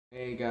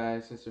Hey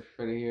guys, Mr.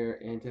 Freddy here,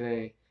 and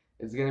today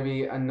is gonna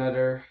be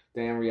another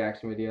damn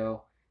reaction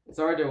video.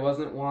 Sorry there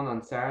wasn't one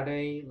on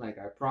Saturday, like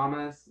I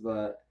promised,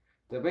 but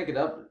to make it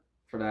up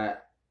for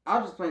that, I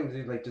was just planning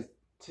to do like just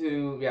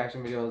two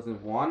reaction videos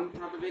in one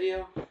type of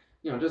video.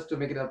 Just to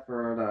make it up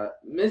for the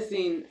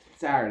missing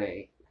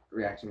Saturday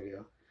reaction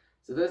video.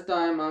 So this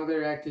time I'm gonna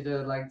react to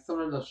like some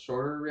of the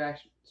shorter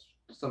reaction,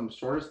 some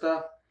shorter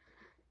stuff.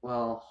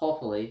 Well,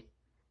 hopefully.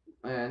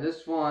 And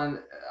this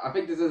one, I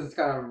think this is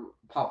kind of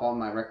pop on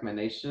my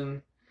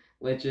recommendation,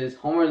 which is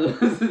Homer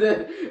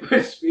Loses,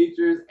 which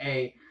features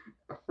a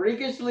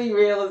freakishly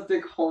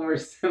realistic Homer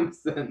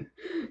Simpson.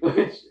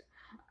 Which,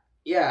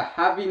 yeah,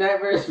 happy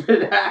nightmares for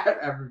that,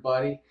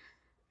 everybody.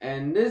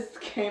 And this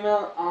came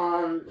out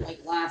on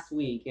like last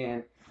week,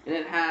 and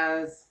it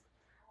has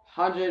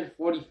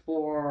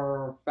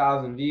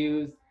 144,000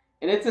 views,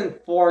 and it's in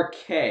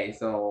 4K.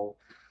 So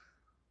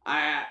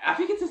I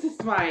think it's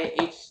just my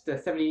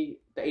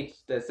the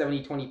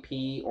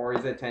 7020p, or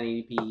is it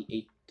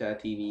 1080p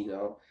TV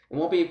though? It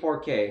won't be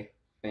 4K,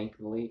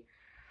 thankfully.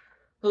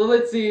 So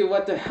let's see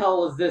what the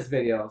hell is this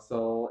video.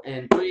 So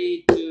in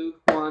 3, 2,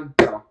 1,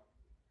 go.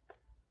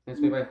 Let's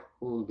be by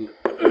oh, there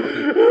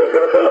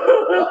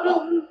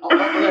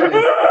it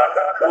is.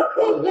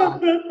 Oh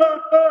god.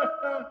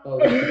 Oh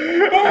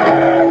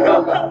god.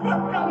 Oh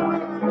god.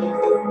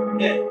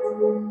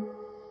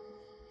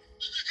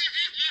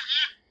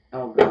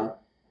 Oh god.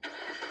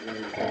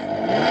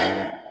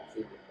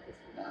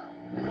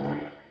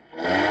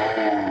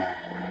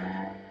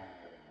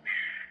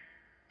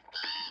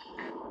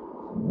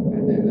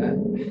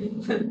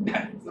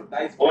 That's a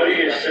nice What do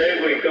you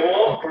say we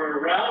go out for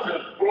a round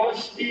of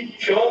frosty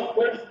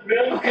chocolate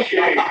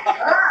milkshake?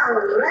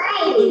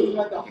 Alright!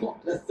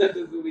 The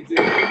sentence will be 2D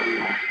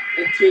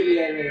and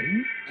 2D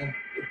animation and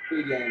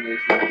 3D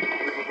animation.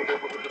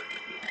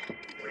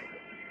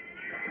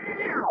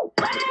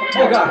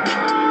 Oh god! Oh god!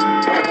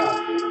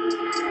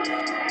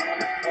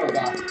 Oh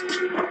god!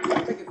 I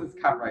think it's this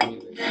copyright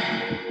music.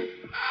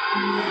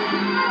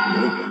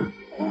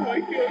 Oh my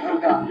god! Oh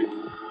god!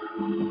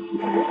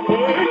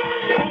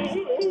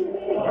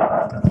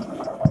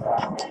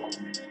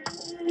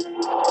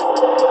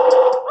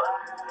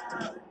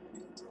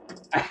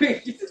 I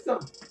think this is some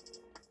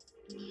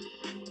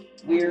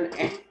weird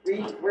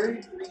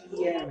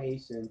 3D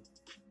animation.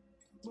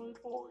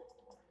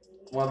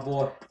 My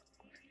boy.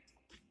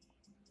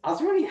 I was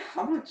wondering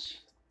how much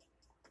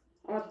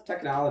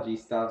technology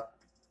stuff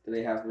do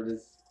they have for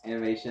this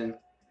animation?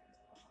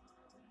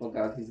 Oh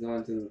god, he's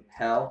going to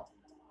hell.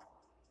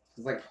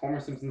 It's like Homer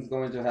Simpson's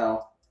going to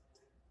hell.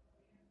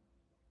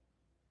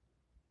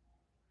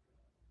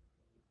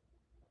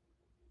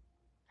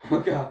 Oh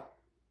god.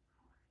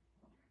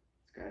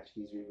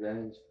 Scratchy's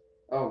revenge.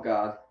 Oh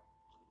god.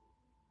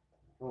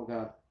 Oh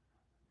god.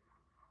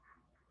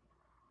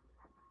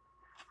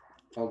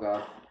 Oh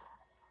god.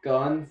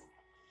 Guns.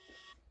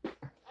 Hey,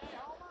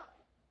 Homer,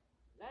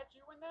 is that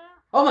you in there?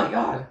 Oh my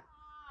god!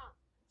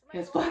 He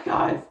has black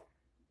eyes.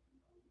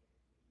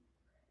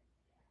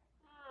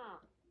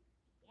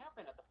 You have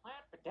been at the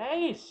plant for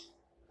days.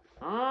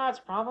 It's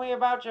probably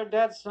about your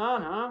dead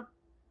son, huh?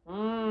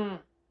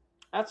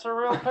 That's a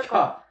real pickle.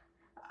 God.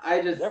 I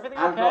everything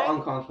felt okay?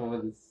 uncomfortable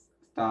with his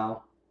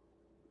style.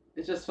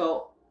 It just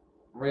felt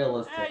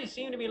realistic. Yeah, you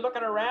seem to be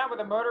looking around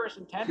with a murderous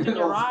intent in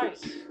your eyes.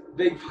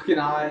 Big fucking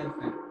eyes.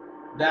 And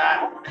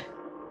that.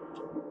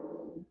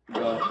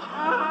 Go.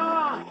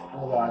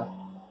 Oh god.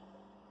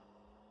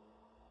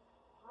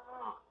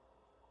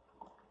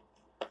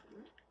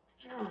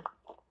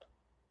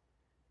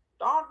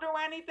 Don't do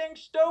anything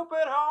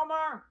stupid,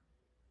 Homer.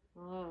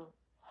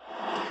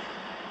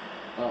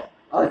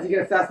 Oh, is he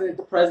gonna assassinate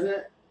the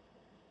president?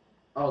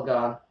 Oh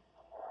god.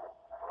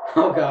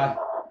 Oh god.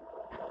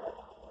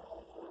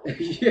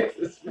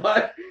 Jesus,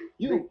 what?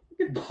 You.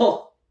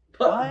 Bull.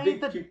 Why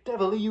the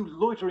devil are you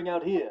loitering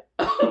out here?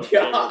 Oh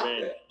god.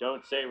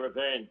 Don't say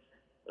revenge.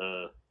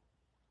 Oh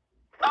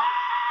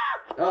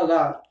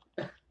god.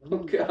 Oh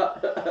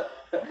god.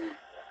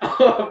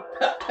 Oh,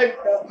 I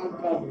felt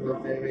uncomfortable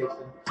with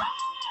animation.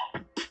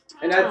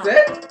 And that's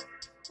it?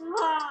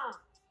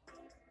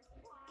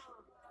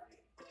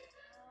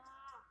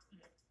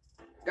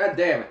 God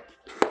damn it.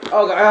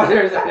 Oh god, oh,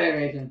 there's that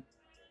animation.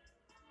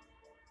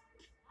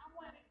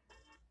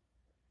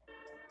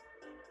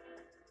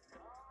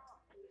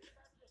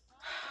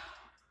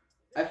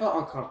 I felt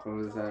uncomfortable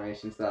with this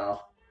animation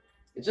style.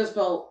 It just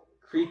felt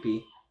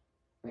creepy.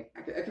 Like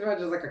I could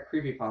imagine like a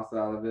creepypasta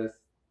out of this.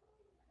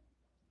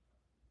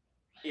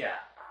 Yeah.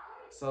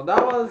 So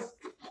that was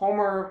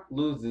Homer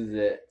Loses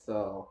It.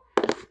 So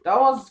that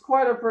was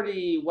quite a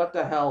pretty what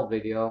the hell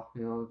video,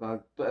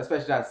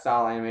 especially that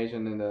style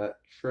animation and the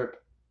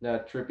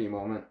trippy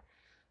moment.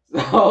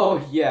 So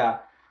yeah,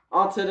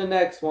 on to the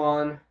next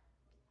one.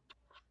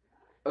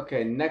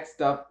 Okay,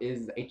 next up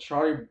is a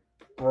Charlie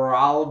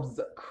Brawlbs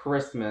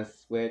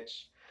Christmas,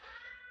 which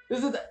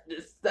this is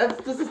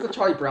the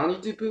Charlie Brown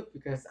YouTube poop,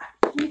 because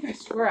I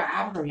swear I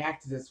haven't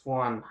reacted to this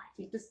one. I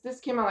think this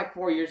came out like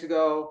 4 years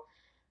ago.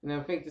 And I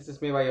think this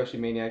is made by Yoshi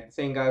Maniac, the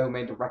same guy who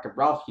made the Wreck-It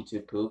Ralph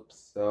YouTube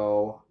poops.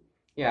 So,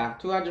 yeah,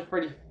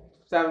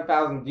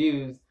 237,000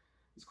 views.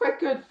 It's quite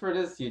good for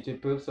this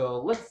YouTube poop. So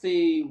let's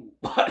see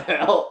what the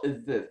hell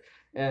is this.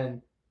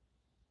 And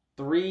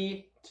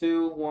 3,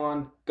 2,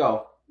 1,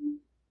 go.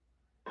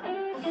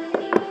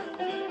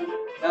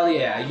 Hell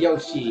yeah,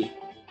 Yoshi.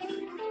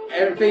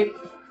 Everything,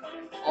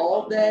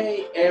 all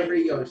day,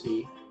 every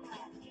Yoshi.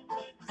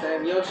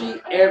 Sam Yoshi,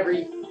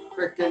 every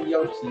freaking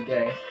Yoshi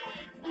day.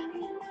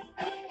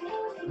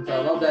 So I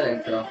love that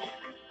intro.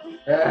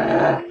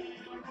 Ah,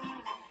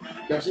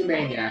 Yoshi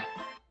Mania.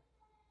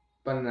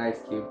 But an ice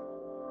cube.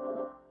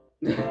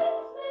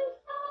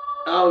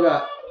 Oh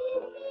god.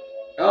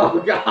 Oh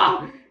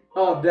god.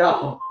 Oh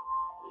no.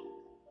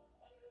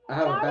 I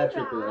have a bad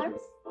trip with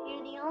this.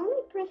 You're the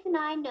only person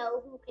I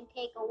know who can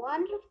take a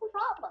wonderful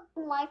problem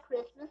like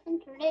Christmas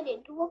and turn it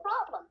into a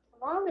problem.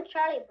 Of all the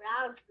Charlie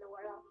Browns in the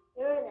world,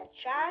 you're the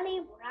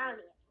Charlie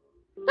Browniest.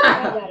 I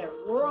got a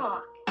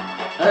rock.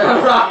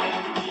 Rock.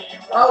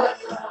 Oh,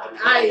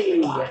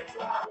 aye.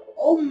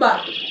 Oh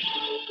my.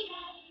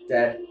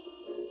 Dead.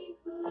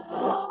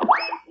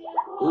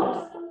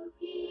 Oops.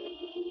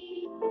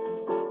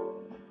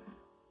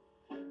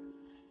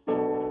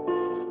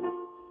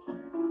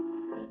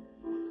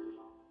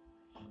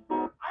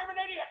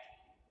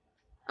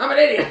 I'm an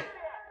idiot.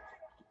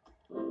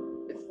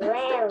 It's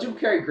the Jim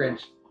Carrey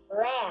Grinch.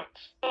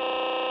 Rats.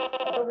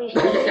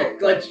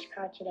 Glitch.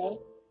 Car today.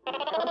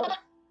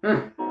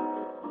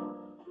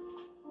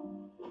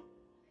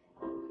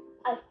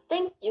 I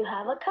think you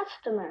have a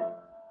customer.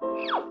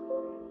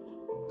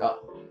 Oh,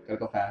 gotta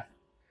go fast.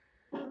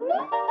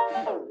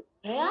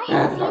 May I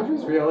Yeah, the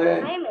doctor's real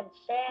in. I'm in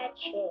sad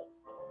shape.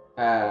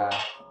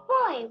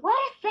 Boy, what a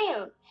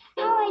sound!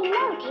 How I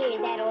love to hear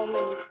that old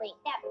money plate.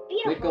 That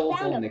beautiful Nickels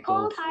sound and of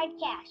cold nickels. hard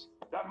cash.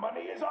 The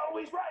money is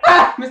always right.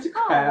 Ah, Mr.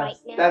 All Krabs. right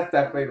now. That's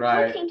definitely What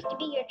right. seems to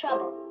be your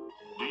trouble?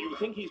 Do you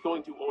think he's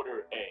going to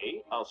order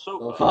A, a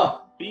sofa,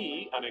 Sofa.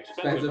 B, an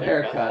expensive Expensive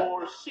haircut, haircut.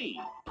 or C,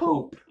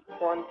 Poop.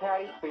 One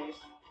patty, please.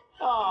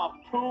 ah,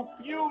 poop,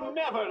 you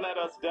never let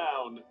us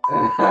down.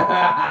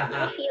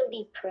 I feel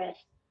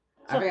depressed.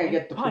 I think I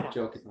get the poop Pineapple.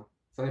 joke now.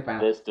 It's only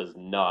pineapple. This does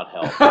not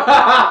help.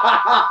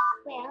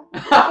 Well,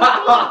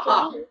 it's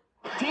to me.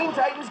 Teen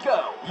Titans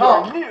Go,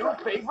 Oh. your new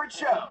favorite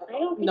show. I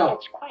don't think No.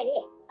 that's quite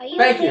it. Are you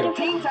Thank afraid you. of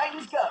Teen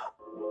Titans Go.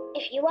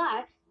 If you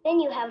are,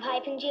 then you have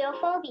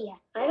hypengiophobia.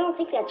 I don't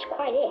think that's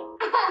quite it.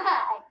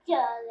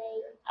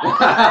 Darling.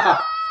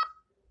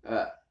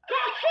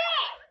 That's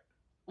it!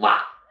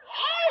 Wow.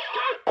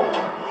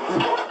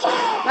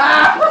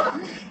 Ah!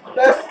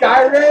 The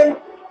Skyrim.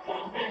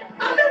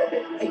 I don't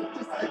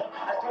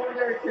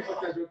Merry Christmas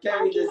special. Can't be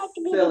How'd you this like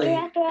to be the silly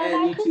director of and our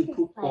YouTube Christmas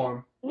poop play? form.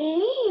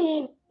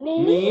 Me?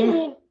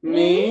 Meme?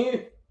 Me?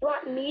 You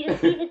want me to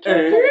be the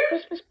director of the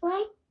Christmas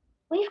play?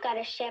 We've got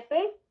a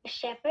shepherd,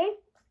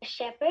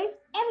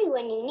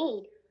 everyone you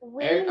need.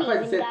 We I thought you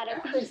even said- got I a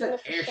thought you said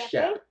Christmas air shepherd.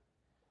 chef.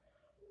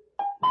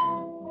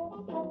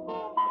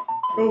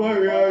 Oh my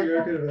god,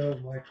 you're gonna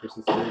have my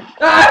Christmas tree.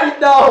 Ah,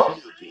 no!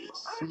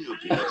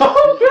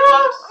 Oh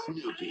god!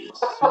 Oh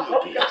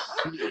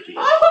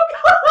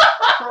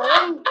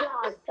Oh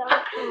God,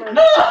 don't come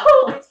no!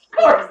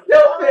 Poor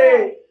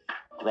Snoopy!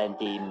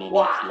 20 minutes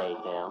Wow.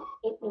 later.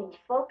 It means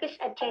focus,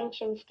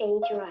 attention,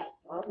 stage right.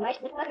 Are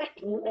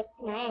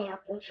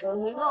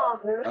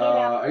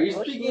you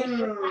speaking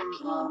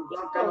some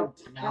kind of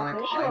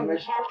demonic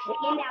language?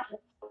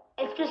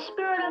 It's the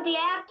spirit of the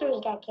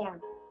actors that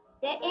count.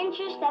 The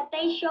interest that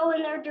they show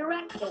in their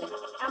directing.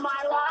 Am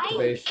I right?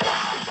 Please.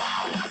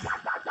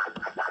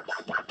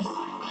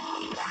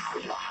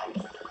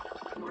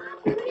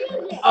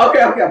 Okay. All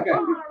right,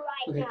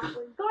 now we're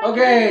going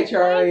Okay, to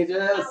Charlie, do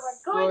this.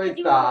 just Now we're let going me to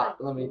do stop.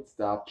 it. Let me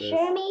stop this.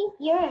 Shermie,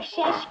 you're a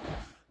shush.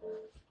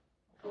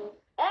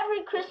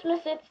 Every Christmas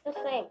it's the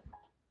same.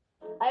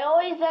 I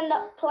always end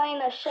up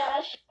playing a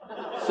shush.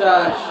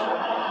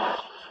 Shush.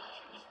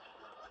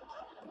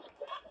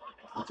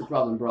 What's your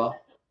problem, bro?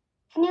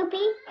 Snoopy,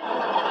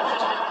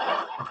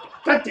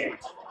 God damn it!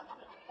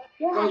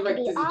 you'll Goes have to like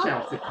be Disney all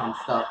Channel sitcom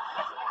stuff.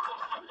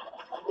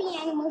 the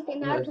animals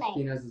in our play.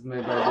 Peanuts is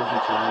made by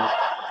Disney Channel.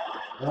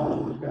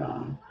 Oh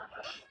god.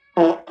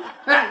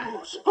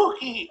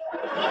 Spooky!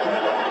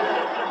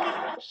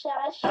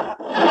 Shush. Shut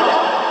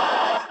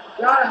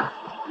up!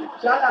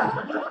 Shut up!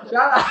 Shut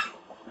up!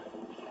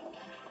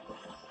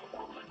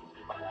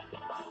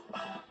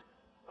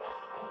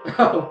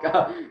 Oh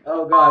god!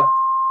 Oh god!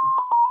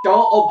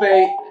 Don't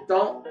obey!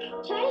 Don't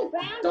Charlie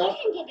Brown Don't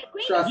can get a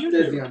great trust You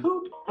Disney. do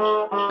poop.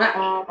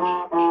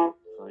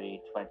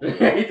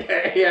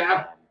 3:20.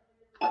 Yeah.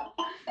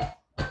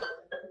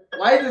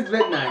 Why is this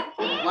midnight?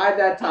 Why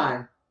that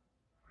time?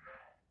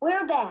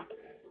 We're back.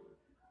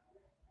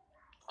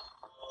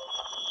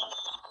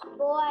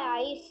 Boy,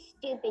 are you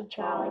stupid,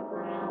 Charlie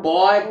Brown.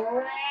 Boy.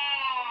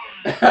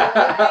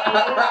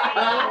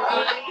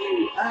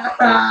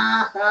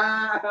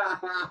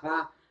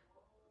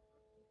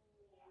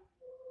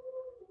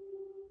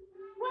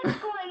 What's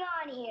going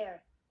on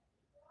here?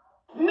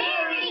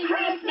 Merry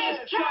Christmas,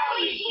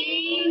 Charlie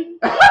Sheen!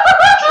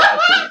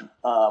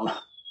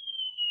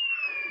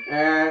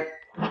 And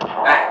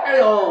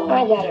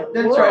oh,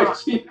 the Charlie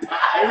Sheen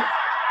dies.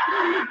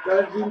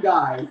 Charlie Sheen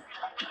dies.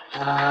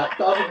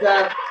 Cause of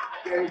death,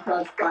 getting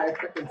crushed by a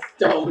freaking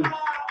stone.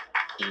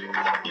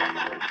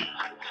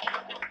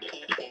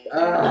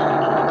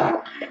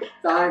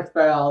 Time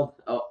failed.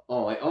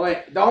 Oh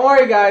wait. Don't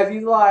worry, guys.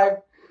 He's alive.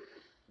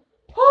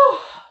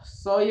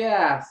 So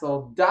yeah,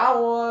 so that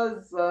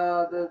was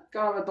the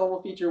kind of a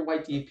double feature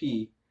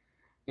YTP.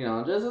 You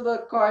know, this is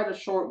quite a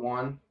short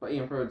one, but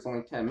even for it's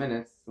only 10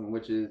 minutes,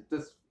 which is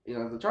this. You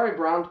know, the Charlie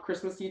Brown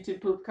Christmas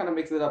YouTube poop kind of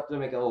makes it up to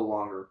make it a little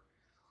longer.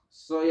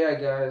 So yeah,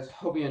 guys,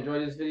 hope you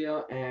enjoyed this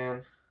video,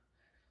 and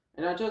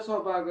I just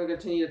hope I'm gonna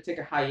continue to take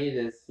a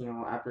hiatus, you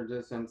know, after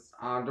this, since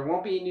there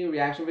won't be new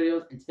reaction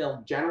videos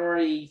until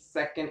January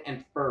 2nd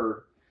and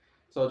 3rd.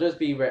 So just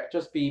be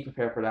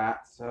prepared for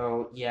that.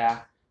 So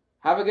yeah,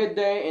 have a good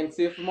day and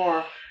see you for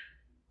more.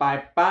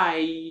 Bye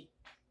bye.